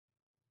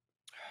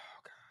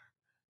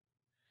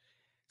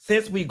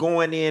Since we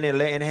going in and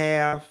letting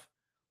have,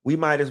 we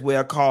might as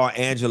well call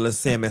Angela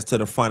Simmons to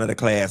the front of the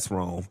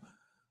classroom.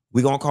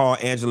 We're going to call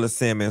Angela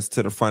Simmons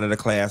to the front of the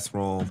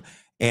classroom,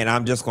 and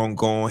I'm just going to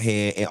go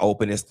ahead and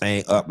open this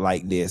thing up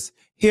like this.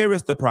 Here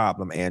is the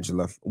problem,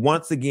 Angela.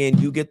 Once again,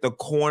 you get the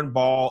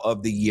Cornball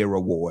of the Year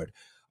award.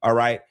 All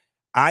right.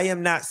 I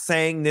am not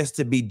saying this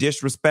to be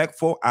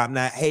disrespectful. I'm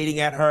not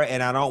hating at her,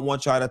 and I don't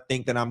want y'all to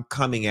think that I'm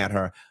coming at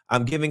her.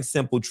 I'm giving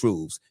simple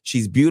truths.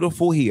 She's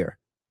beautiful here.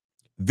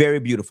 Very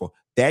beautiful.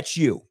 That's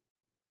you.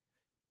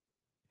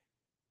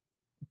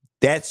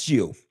 That's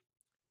you.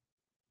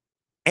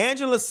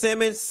 Angela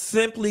Simmons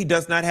simply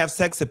does not have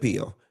sex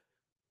appeal.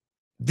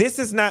 This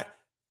is not,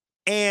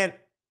 and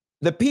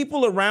the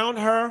people around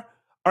her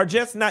are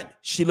just not,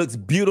 she looks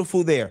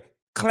beautiful there.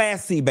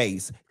 Classy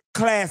base,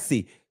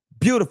 classy,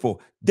 beautiful.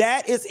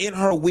 That is in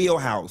her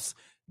wheelhouse.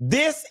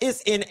 This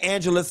is in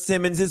Angela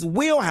Simmons's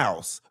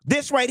wheelhouse.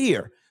 This right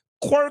here.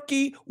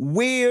 Quirky,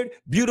 weird,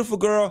 beautiful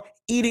girl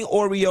eating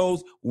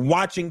Oreos,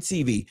 watching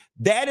TV.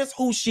 That is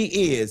who she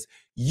is.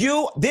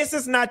 This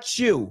is not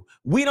you.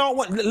 We don't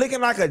want looking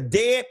like a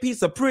dead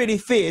piece of pretty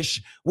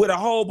fish with a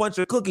whole bunch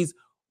of cookies.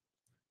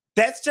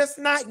 That's just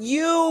not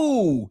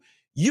you.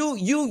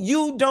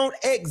 You don't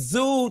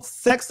exude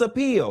sex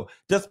appeal,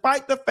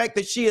 despite the fact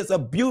that she is a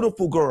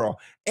beautiful girl.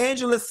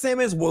 Angela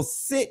Simmons will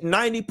sit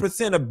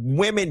 90% of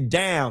women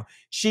down.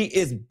 She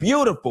is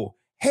beautiful,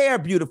 hair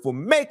beautiful,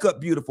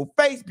 makeup beautiful,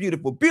 face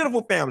beautiful,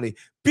 beautiful family,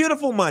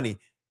 beautiful money.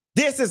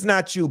 This is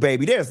not you,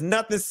 baby. There's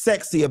nothing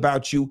sexy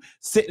about you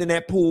sitting in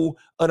that pool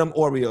of them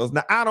Oreos.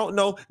 Now, I don't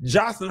know.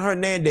 Jocelyn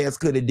Hernandez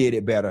could have did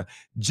it better.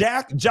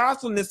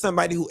 Jocelyn is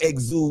somebody who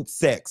exudes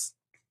sex.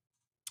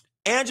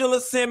 Angela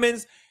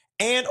Simmons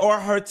and or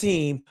her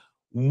team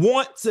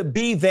want to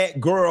be that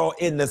girl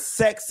in the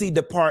sexy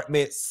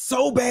department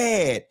so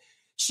bad.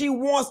 She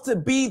wants to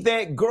be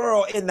that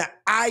girl in the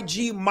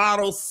IG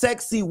model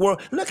sexy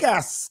world. Look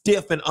how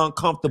stiff and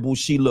uncomfortable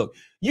she look.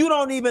 You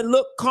don't even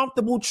look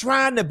comfortable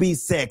trying to be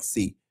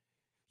sexy.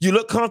 You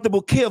look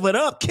comfortable, give it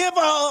up. Give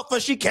her up for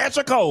she catch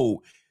a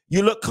cold.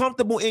 You look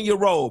comfortable in your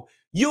robe.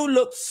 You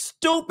look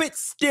stupid,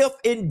 stiff,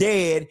 and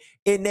dead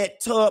in that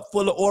tub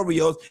full of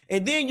Oreos.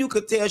 And then you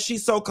could tell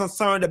she's so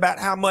concerned about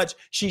how much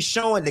she's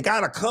showing. They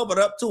got her covered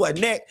up to her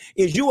neck.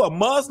 Is you a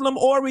Muslim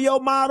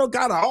Oreo model?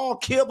 Got her all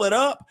covered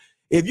up?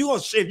 If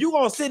you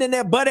gonna sit in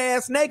that butt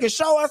ass naked,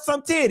 show us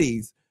some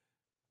titties.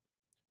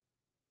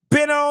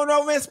 Been on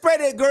over and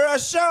spread it, girl.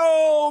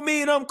 Show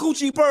me them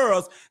coochie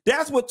pearls.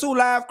 That's what 2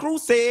 Live Crew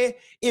said.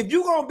 If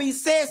you gonna be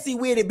sassy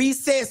with it, be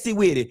sassy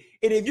with it.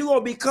 And if you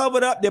gonna be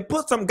covered up, then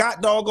put some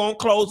doggone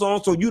clothes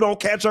on so you don't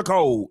catch a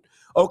cold.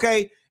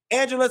 Okay?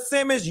 Angela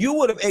Simmons, you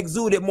would have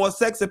exuded more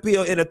sex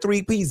appeal in a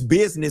 3-piece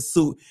business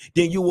suit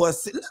than you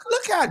was.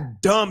 Look how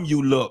dumb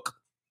you look.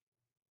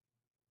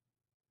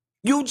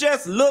 You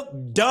just look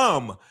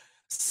dumb.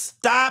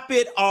 Stop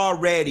it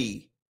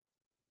already.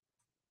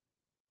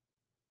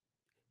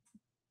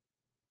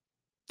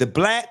 The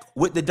black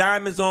with the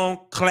diamonds on,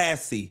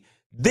 classy.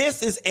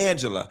 This is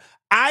Angela.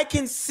 I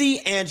can see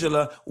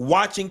Angela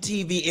watching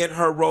TV in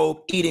her robe,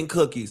 eating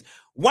cookies.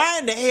 Why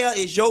in the hell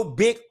is your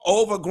big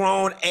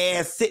overgrown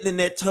ass sitting in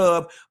that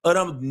tub of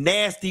them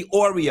nasty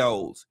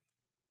Oreos?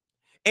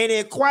 And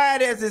then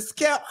quiet as it's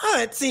kept,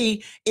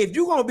 auntie, if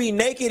you're going to be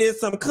naked in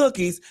some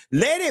cookies,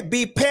 let it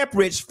be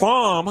Pepperidge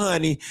Farm,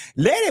 honey.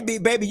 Let it be,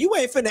 baby. You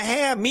ain't finna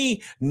have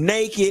me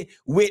naked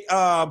with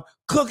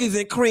cookies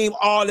and cream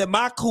all in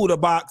my cooler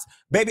box.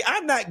 Baby,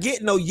 I'm not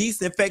getting no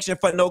yeast infection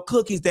for no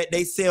cookies that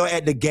they sell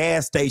at the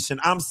gas station.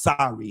 I'm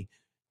sorry.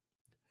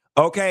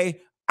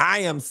 Okay? I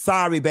am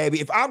sorry,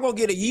 baby. If I'm going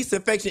to get a yeast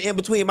infection in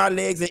between my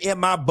legs and in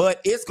my butt,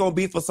 it's going to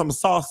be for some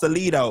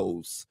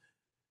Sausalitos.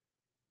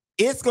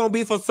 It's going to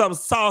be for some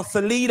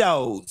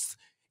Sausalitos.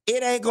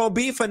 It ain't going to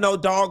be for no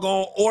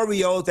doggone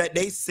Oreos that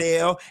they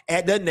sell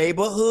at the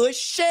neighborhood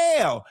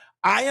shell.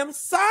 I am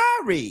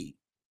sorry.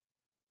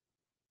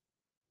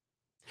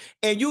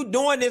 And you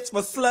doing this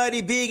for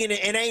Slutty Vegan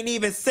and ain't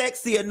even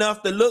sexy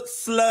enough to look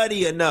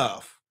slutty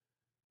enough.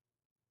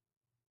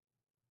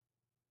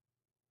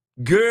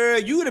 Girl,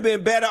 you would have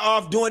been better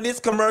off doing this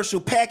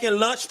commercial packing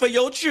lunch for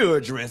your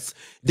children.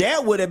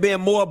 That would have been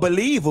more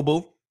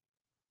believable.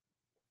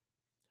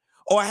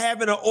 Or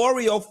having an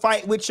Oreo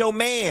fight with your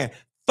man,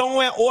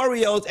 throwing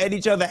Oreos at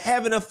each other,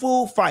 having a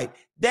food fight.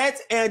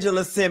 That's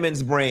Angela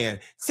Simmons' brand.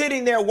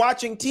 Sitting there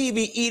watching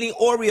TV, eating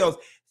Oreos.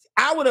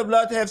 I would have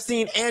loved to have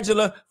seen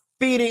Angela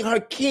feeding her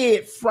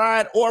kid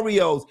fried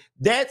Oreos.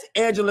 That's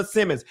Angela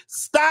Simmons.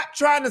 Stop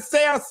trying to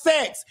sell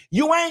sex.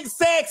 You ain't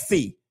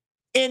sexy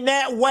in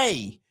that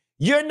way.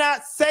 You're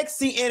not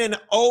sexy in an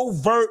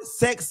overt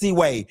sexy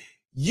way.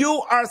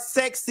 You are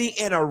sexy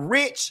in a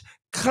rich,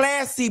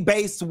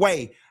 classy-based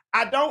way.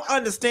 I don't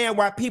understand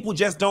why people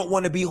just don't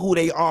want to be who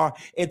they are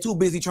and too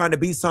busy trying to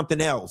be something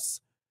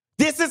else.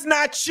 This is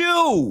not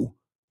you.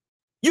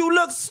 You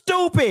look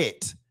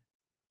stupid.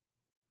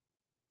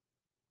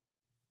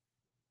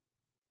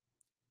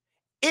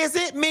 Is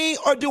it me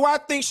or do I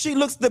think she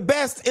looks the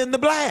best in the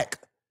black?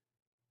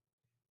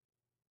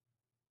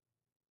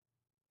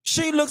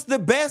 She looks the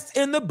best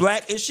in the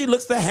black, and she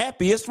looks the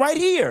happiest right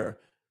here.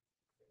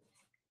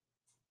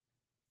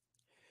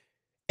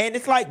 And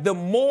it's like the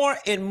more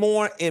and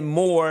more and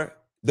more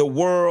the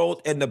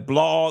world and the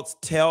blogs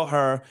tell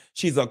her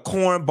she's a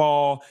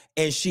cornball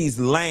and she's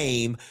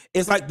lame,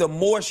 it's like the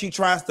more she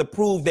tries to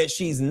prove that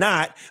she's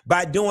not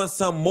by doing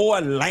some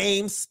more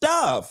lame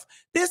stuff.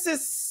 This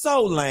is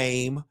so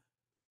lame.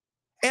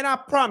 And I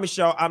promise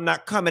y'all, I'm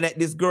not coming at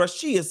this girl.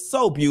 She is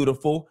so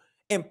beautiful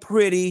and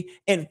pretty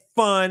and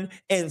fun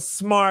and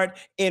smart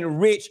and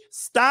rich.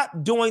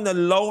 Stop doing the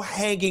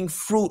low-hanging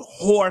fruit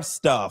whore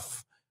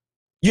stuff.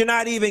 You're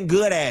not even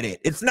good at it.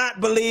 It's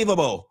not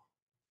believable.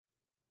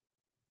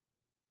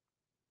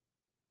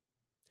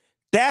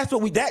 That's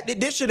what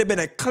this should have been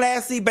a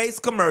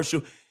classy-based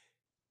commercial.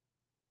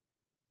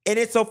 And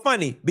it's so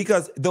funny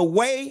because the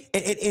way,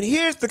 and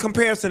here's the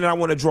comparison that I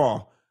want to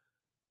draw.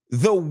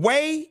 The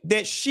way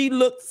that she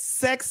looked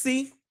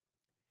sexy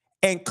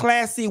and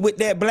classy with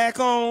that black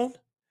on,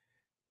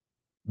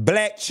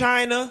 Black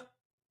China,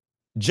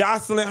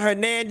 Jocelyn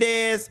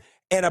Hernandez,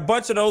 and a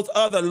bunch of those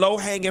other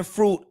low-hanging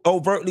fruit,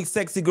 overtly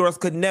sexy girls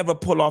could never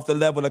pull off the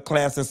level of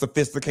class and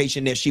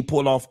sophistication that she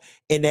pulled off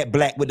in that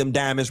black with them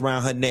diamonds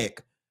around her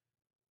neck.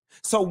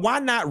 So why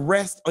not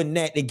rest on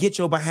that and get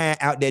your behind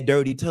out that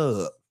dirty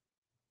tub?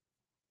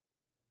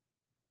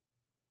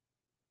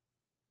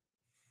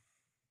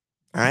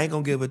 I ain't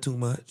gonna give her too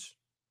much.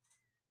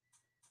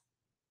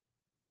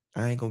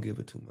 I ain't gonna give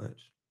her too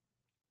much.